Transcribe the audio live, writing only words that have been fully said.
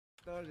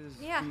That is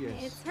Yeah,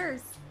 BS. it's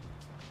hers.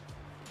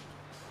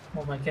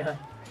 Oh my god.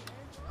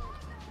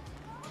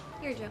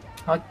 Here, Joe.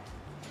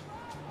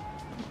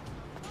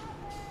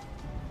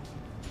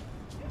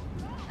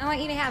 I want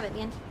you to have it,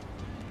 man.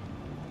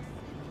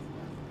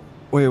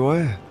 Wait,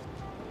 what?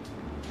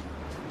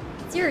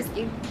 It's yours,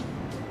 dude.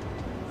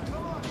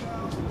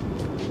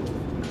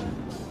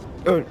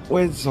 Oh,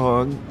 what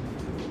song?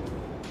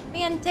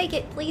 Man, take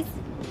it, please.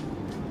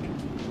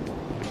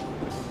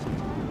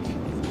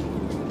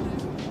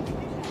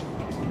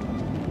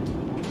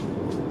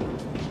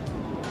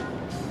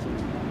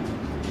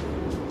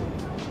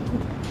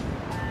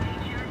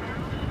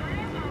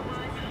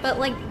 But,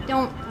 like,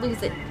 don't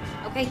lose it,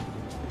 okay?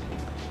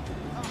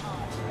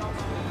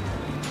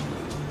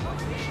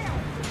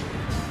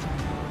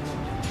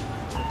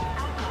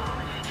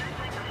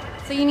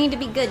 So you need to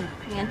be good,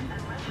 man.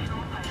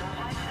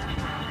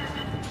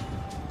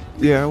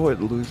 Yeah, I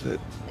wouldn't lose it.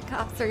 The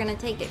cops are gonna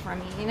take it from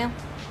you, you know?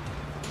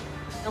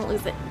 Don't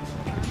lose it.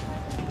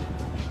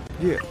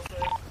 Yeah.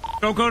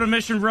 Don't go to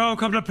Mission Row,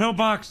 come to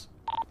Pillbox.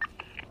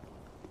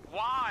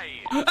 Why?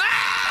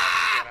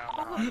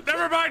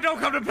 Never mind, don't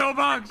come to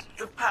Pillbox.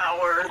 The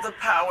power, the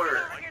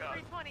power.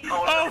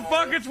 Oh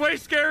fuck, it's way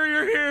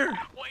scarier here.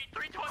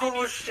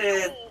 Oh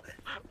shit.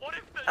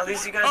 At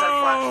least you guys have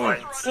Oh,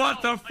 flashlights.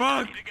 what the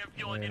fuck?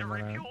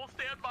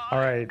 All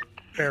right,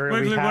 Barry,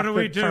 Wiggly, we what have do to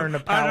we do? turn the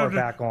I power don't-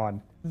 back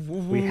on.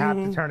 We have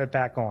to turn it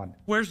back on.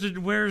 Where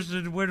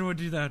do I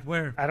do that?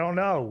 Where? I don't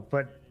know,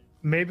 but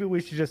maybe we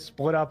should just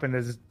split up in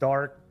this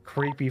dark,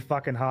 creepy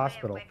fucking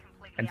hospital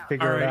and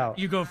figure it out.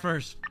 You go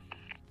first.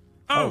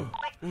 Oh.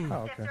 Oh,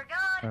 okay.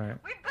 All right.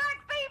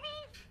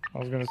 I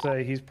was gonna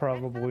say he's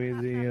probably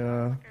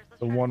the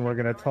one we're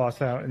gonna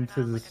toss out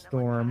into the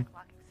storm.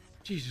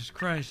 Jesus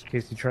Christ. In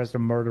case he tries to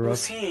murder Who's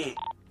us. he?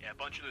 Yeah, a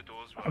bunch of the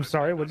doors were I'm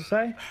sorry, what'd you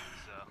say?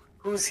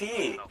 Who's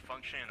he?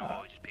 malfunction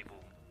or just people.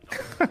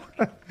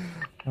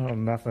 Oh,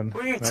 nothing. Who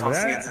are you Like tossing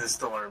that? into the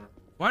storm?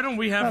 Why don't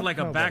we have like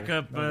a Nobody,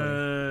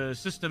 backup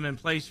system in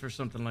place for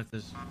something like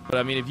this? But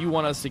I mean, if you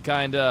want us to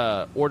kind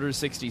of order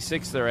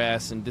 66 their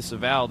ass and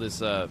disavow this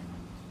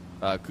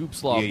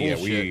coops law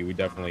bullshit. we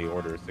definitely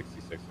order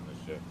 66 in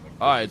this shit. Like,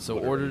 all right, so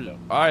order.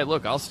 All right,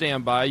 look, I'll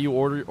stand by you.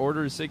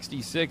 Order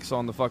 66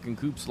 on the fucking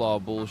coops law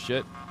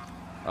bullshit.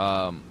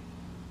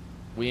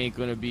 We ain't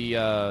gonna be.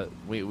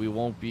 We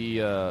won't be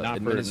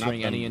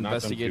administering any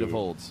investigative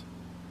holds.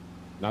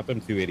 Not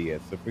them two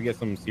idiots. If we get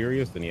something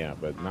serious, then yeah,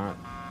 but not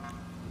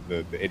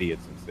the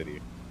idiots in the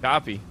city.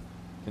 Copy.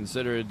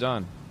 Consider it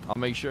done. I'll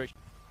make sure.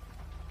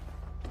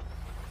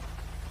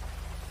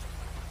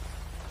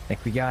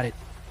 Think we got it.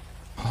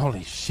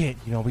 Holy shit,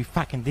 you know, we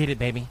fucking did it,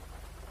 baby.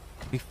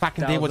 We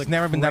fucking did what's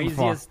never been done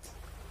before.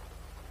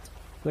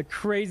 The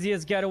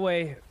craziest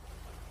getaway.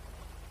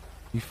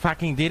 We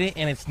fucking did it,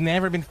 and it's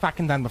never been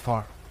fucking done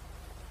before.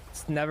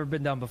 It's never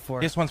been done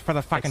before. This one's for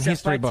the fucking Except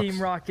history by books.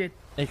 Team Rocket.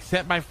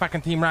 Except by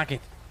fucking Team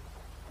Rocket.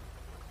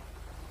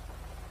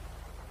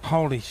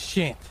 Holy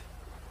shit.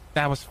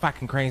 That was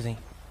fucking crazy.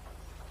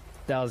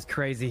 That was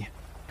crazy.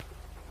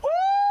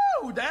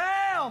 Woo!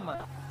 Damn!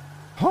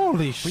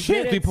 Holy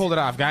shit, we pulled it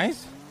off,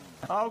 guys.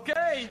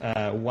 Okay.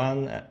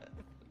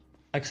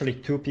 Actually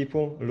two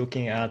people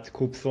looking at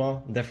coops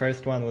law. The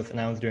first one was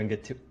announced during the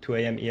 2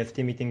 a.m. EST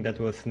meeting. That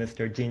was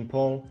Mr. Gene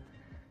Paul.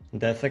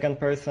 The second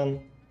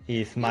person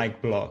is Mike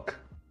Block.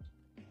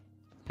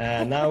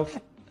 Now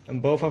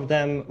both of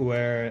them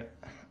were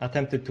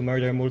attempted to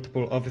murder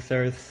multiple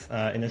officers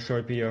in a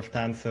short period of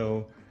time,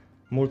 so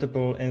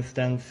multiple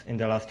incidents in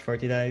the last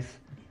 30 days.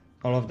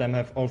 All of them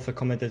have also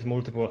committed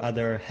multiple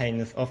other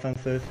heinous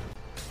offenses.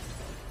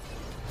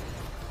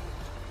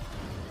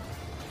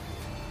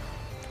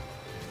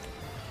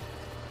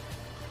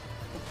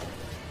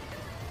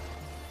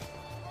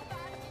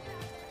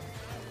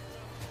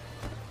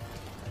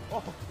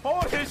 Oh,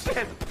 holy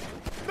shit!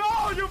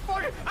 No, you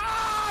fucking...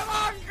 Ah,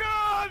 my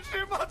god!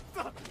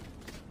 Shimatta!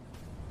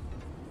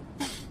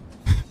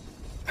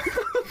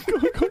 Go,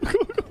 go, go,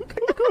 go, go,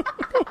 go, go.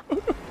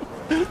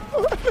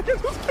 I think I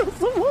just killed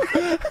someone. I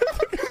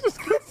think I just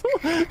killed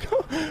someone. Go,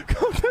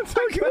 go, that's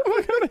okay.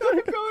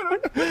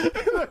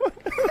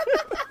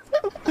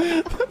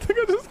 I think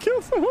I just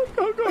killed someone.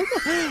 Go, go, go.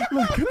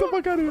 Look, get the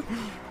fuck out of here.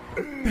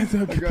 That's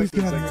okay. Please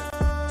get out of here.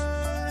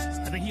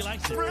 I think he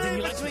likes it. I think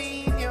he likes it.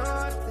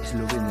 He's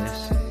loving this.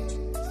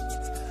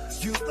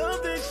 You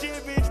love this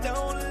shit, bitch,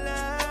 don't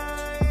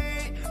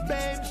lie.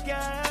 Babe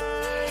sky,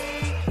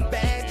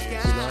 babe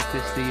sky. You like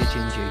this, do you,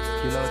 Gingy?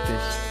 You like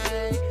this?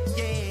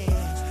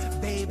 Yeah,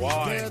 baby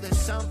Why? girl, there's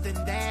something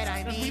that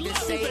I need to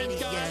say to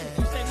you.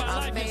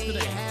 I may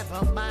have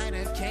a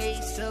minor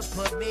case of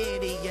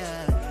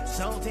chlamydia.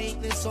 So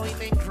take this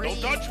ointment cream,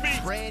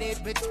 spread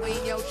it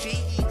between your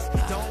cheeks.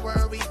 Don't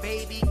worry,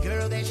 baby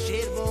girl, that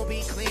shit will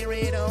be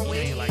clearing away. You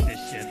ain't like this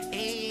shit.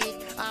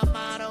 I'm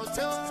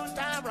auto-tuned,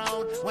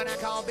 Tyrone. When I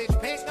call,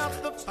 bitch, pick up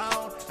the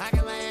phone. I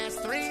can last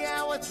 3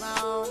 hours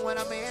long when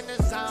I'm in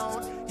the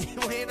zone.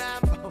 When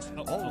I'm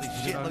holy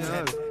shit, look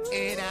at that.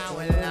 An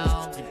hour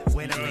long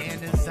when I'm in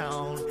the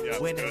zone.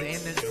 When I'm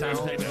in the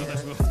zone.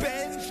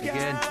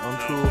 Again,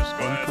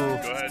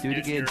 uncool. Do it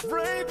again.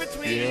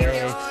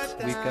 Yes,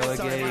 we go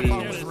Sorry, my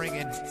phone was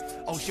ringing.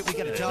 Oh shit, we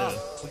got a job.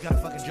 We got a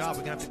fucking job.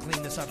 We're gonna have to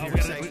clean this up here.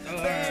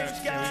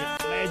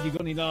 Lad, you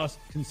got any last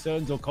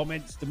concerns or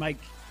comments to make?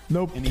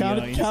 Nope. Any,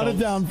 Count it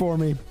down for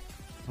me.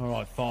 All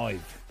right,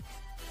 5,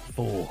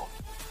 4,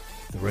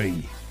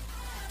 3,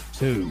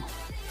 2,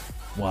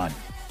 1.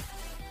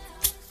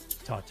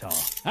 Ta-ta.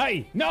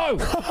 Hey, no!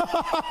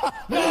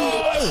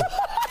 No!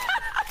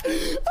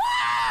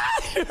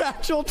 You're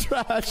actual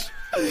trash.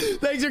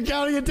 Thanks for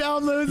counting it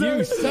down, loser.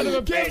 You son of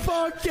a Get bitch.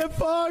 fucked. Get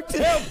fucked.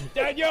 Help!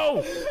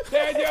 Daniel!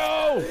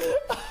 Daniel!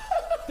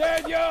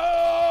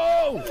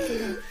 Daniel!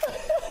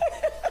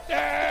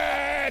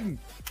 Dan!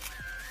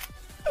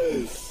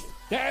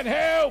 Dan,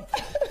 help!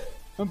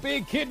 I'm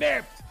being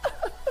kidnapped.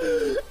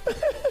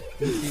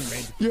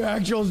 You're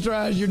actual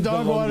trash. You're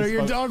dog water.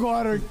 You're dog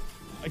water.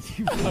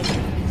 You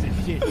fucking piece of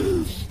shit.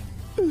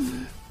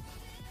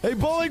 Hey,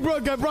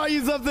 Bolingbrook, I brought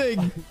you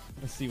something.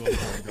 Let's see what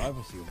I'm drive.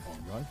 Let's see what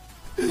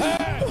I'm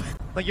drive.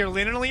 Like, you're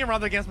literally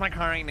rubbed against my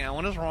car right now.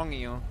 What is wrong with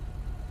you?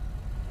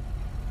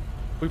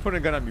 We put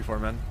a gun on before,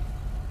 man.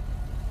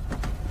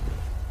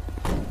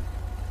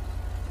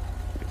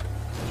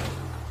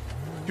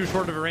 Too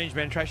short of a range,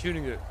 man. Try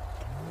shooting it.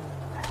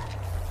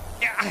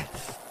 Yeah.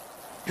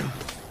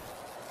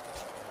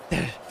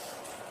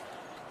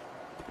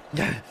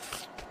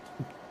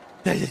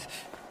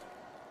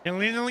 You're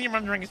literally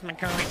rubbed against my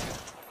car right now.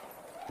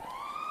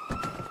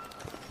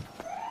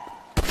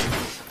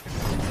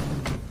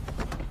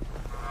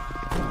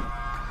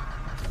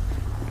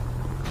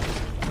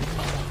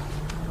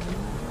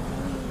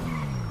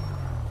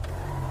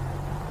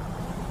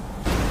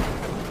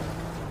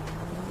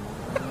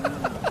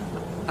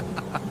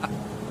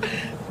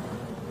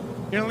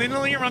 You're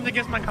literally rubbed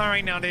against my car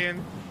right now,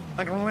 dude.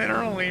 Like,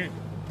 literally.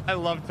 I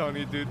love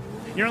Tony, dude.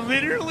 You're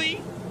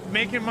literally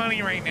making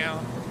money right now.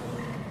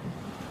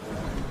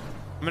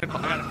 I'm gonna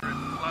call. +miles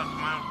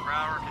per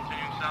hour,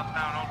 continuing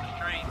southbound Old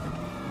Street.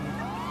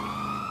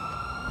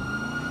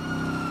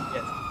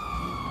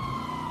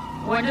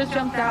 One just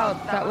jumped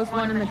out. That was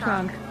one in the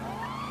trunk.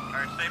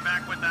 Alright, stay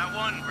back with that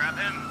one. Grab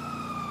him.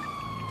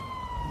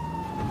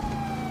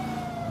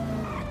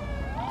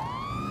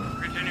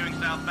 Continuing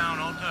southbound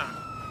Ulta.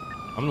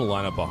 I'm gonna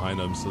line up behind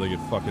them so they get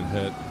fucking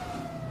hit.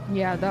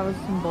 Yeah, that was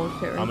some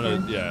bullshit right I'm gonna,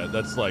 there. yeah,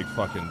 that's like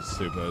fucking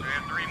stupid. We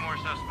have 3 more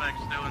suspects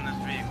still in this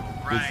vehicle.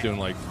 He's doing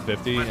like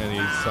 50 and he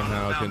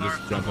somehow can just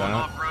jump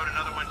out.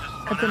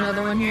 That's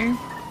another one here.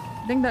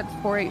 I think that's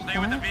 485. Stay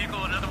with the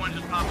vehicle. Another one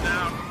just popped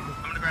out.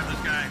 I'm gonna grab this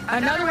guy.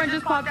 Another one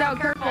just popped out.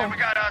 Careful. We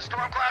got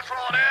storm clouds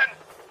rolling in.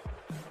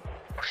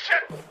 Oh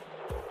shit!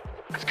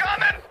 It's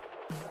coming!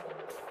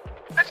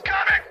 It's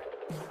coming!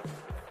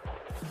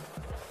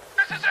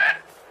 This is it!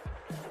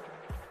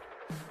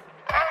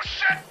 Oh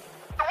shit!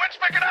 The wind's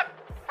picking up!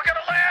 We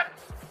gotta land!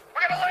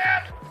 We gotta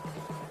land!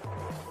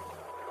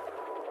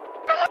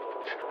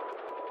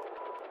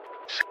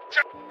 Shit!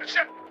 Shit!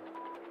 Shit!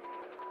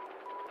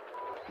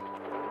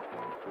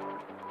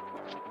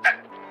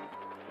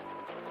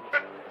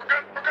 We're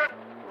good! We're good!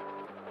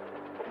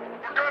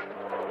 We're good!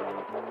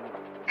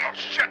 Oh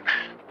shit!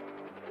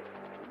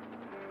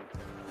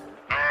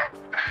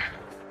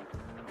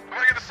 We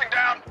gotta get this thing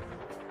down!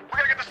 We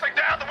gotta get this thing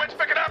down! The wind's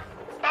picking up!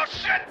 Oh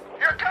shit!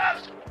 Here it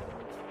comes!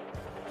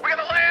 We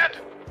gotta land!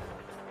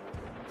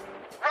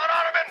 Ron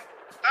Ottoman!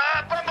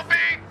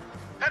 Bumblebee!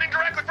 Heading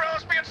directly for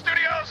LSPN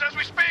Studios as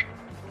we speak!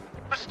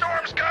 The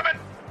storm's coming!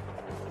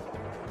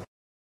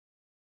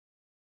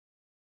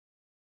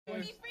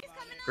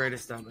 Great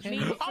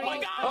establishment. Oh my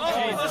god! Oh,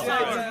 Jesus.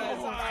 God.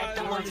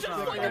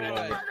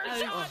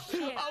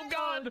 Oh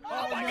god!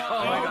 Oh my god!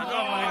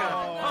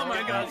 Oh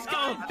my god!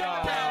 Stop!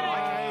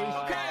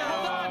 Okay,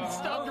 hold on.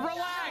 Stop.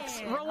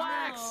 Relax.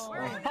 Relax.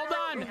 Hold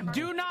on.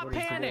 Do not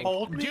panic.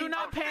 Do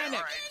not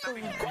panic.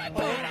 Quit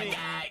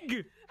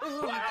panicking!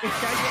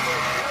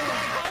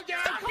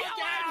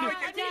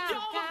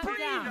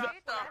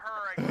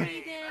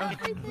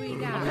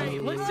 Okay,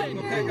 listen.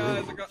 Okay,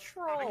 guys, you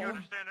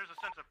understand there's a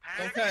sense of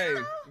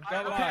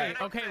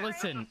panic? Okay,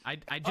 listen.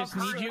 I just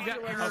need you guys.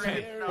 Okay,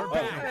 we're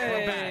back.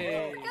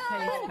 We're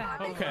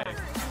back. Okay.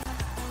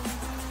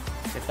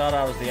 They thought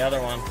I was the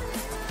other one.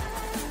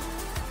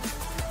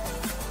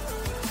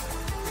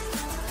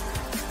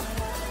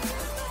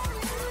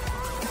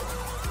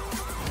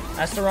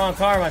 That's the wrong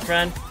car, my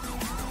friend.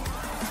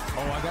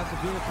 Oh, I got the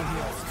beautiful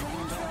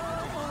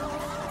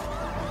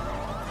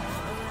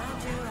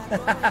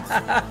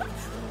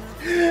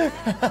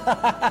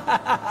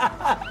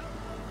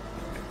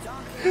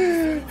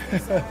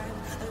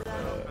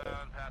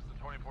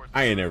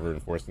I ain't ever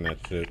enforcing that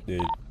shit,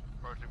 dude.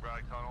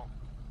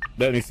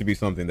 That needs to be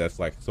something that's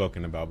like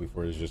spoken about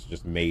before it's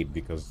just made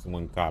because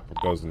one cop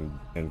goes and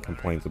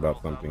complains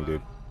about something,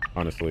 dude.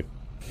 Honestly.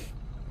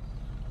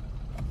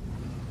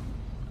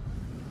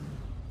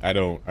 I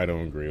don't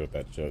agree with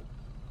that shit.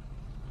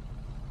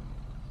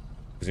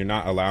 Because you're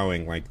not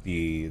allowing like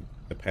the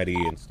petty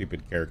and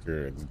stupid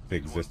character to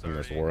exist in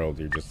this world.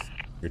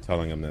 You're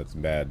telling them that's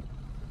bad.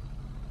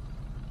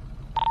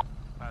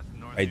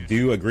 I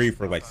do agree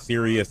for like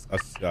serious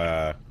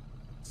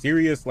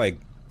like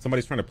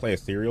somebody's trying to play a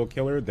serial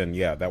killer, then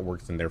yeah, that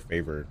works in their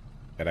favor.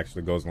 That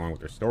actually goes along with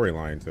their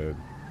storyline to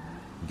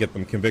get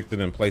them convicted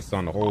and placed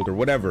on hold or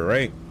whatever,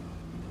 right?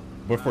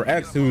 But for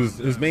X,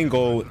 whose main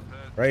goal,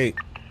 right,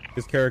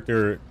 his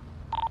character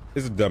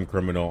is a dumb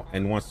criminal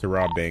and wants to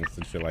rob banks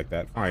and shit like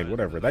that, fine,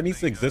 whatever. That needs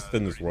to exist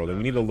in this world, and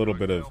we need a little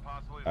bit of,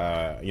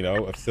 you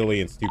know, of silly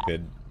and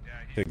stupid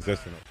to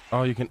exist in it.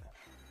 Oh, you can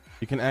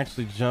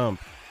actually jump.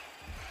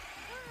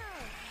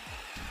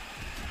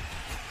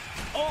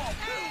 Oh.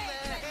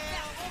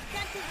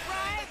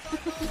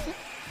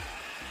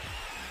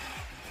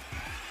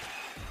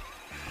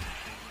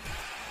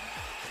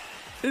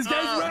 This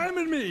guy's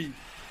ramming me.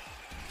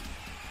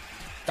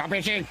 Stop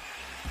bitching.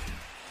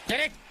 Get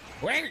it?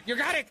 Wait, you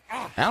got it.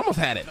 Oh. I almost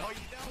had it.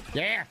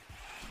 Yeah.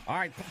 All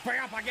right, pay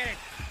up. I get it.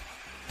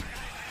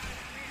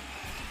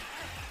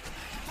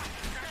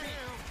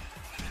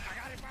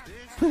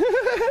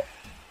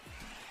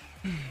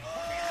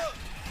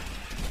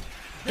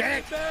 Get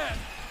it.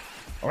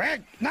 All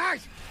right,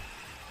 nice.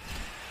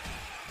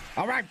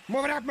 All right,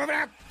 move it up, move it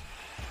up.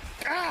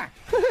 Ah.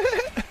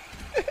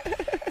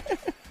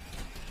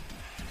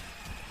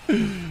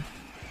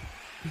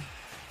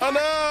 Oh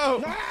no!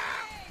 No!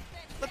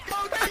 Let's go,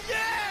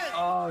 yeah!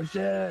 Oh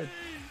shit!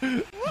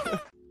 This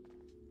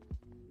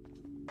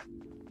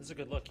is a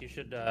good look. You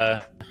should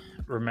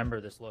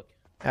remember this look.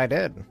 I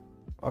did.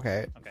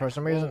 Okay. For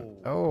some reason.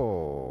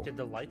 Oh. Did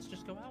the lights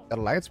just go out? The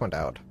lights went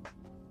out.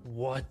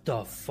 What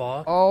the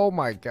fuck? Oh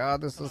my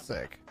god, this is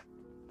sick.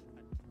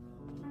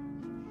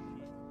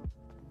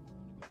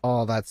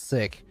 Oh, that's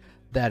sick.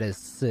 That is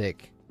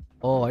sick.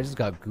 Oh, I just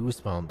got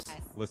goosebumps.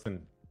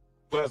 Listen,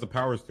 who has the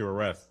powers to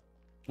arrest?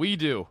 We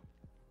do.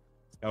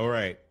 All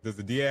right. Does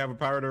the DA have a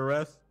power to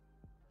arrest?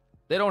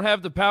 They don't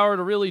have the power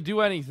to really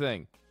do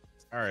anything.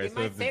 All right,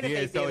 so if the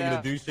DA is telling you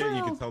to do shit,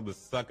 you can tell them to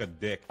suck a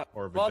dick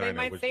or a Well, vagina.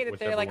 they might say that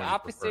they're like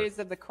officers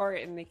of the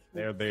court and they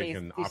can they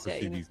can offer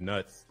you these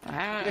nuts.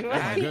 Oh,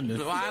 goodness.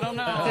 Well, I don't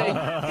know.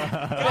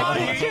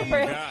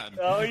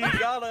 Oh, you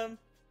got him.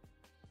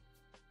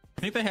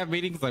 I think they have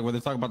meetings like where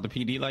they talk about the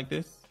PD like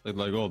this. Like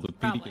oh, the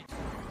PD.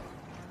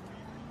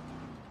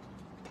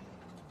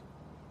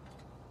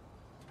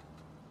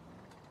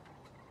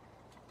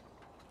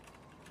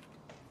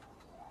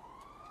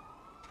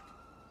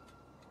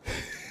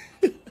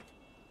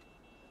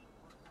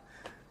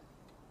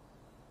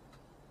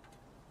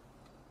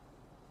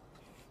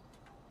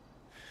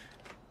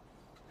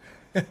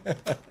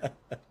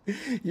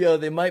 Yo,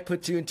 they might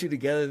put two and two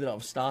together. Then I'm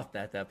stopped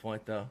at that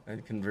point, though,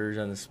 and converge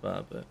on the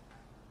spot. But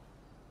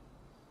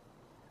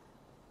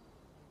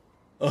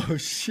oh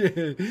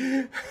shit!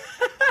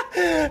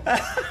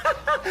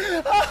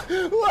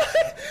 What?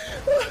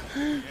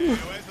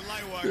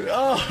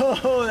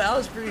 Oh, that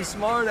was pretty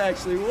smart,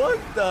 actually. What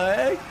the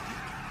heck?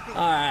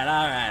 All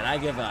right, I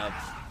give up.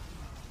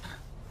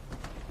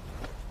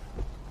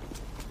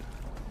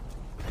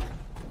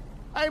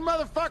 Hey,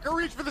 motherfucker,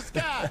 reach for the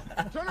sky.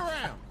 Turn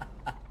around.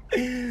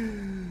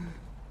 Turn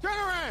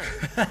around.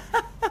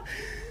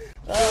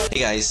 Hey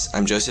guys,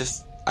 I'm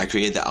Joseph. I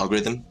created the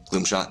algorithm,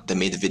 Gloomshot, that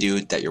made the video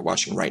that you're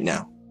watching right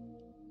now.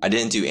 I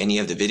didn't do any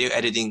of the video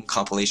editing,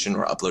 compilation,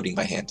 or uploading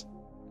by hand.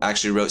 I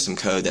actually wrote some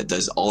code that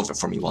does all of it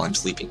for me while I'm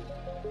sleeping.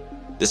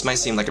 This might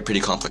seem like a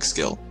pretty complex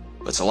skill,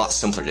 but it's a lot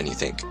simpler than you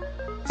think.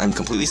 I'm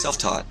completely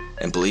self-taught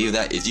and believe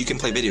that if you can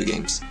play video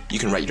games, you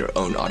can write your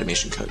own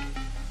automation code.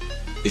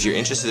 If you're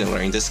interested in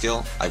learning this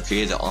skill, I've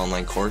created an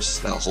online course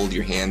that'll hold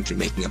your hand through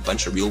making a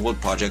bunch of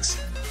real-world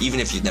projects, even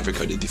if you've never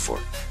coded before.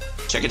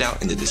 Check it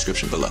out in the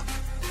description below.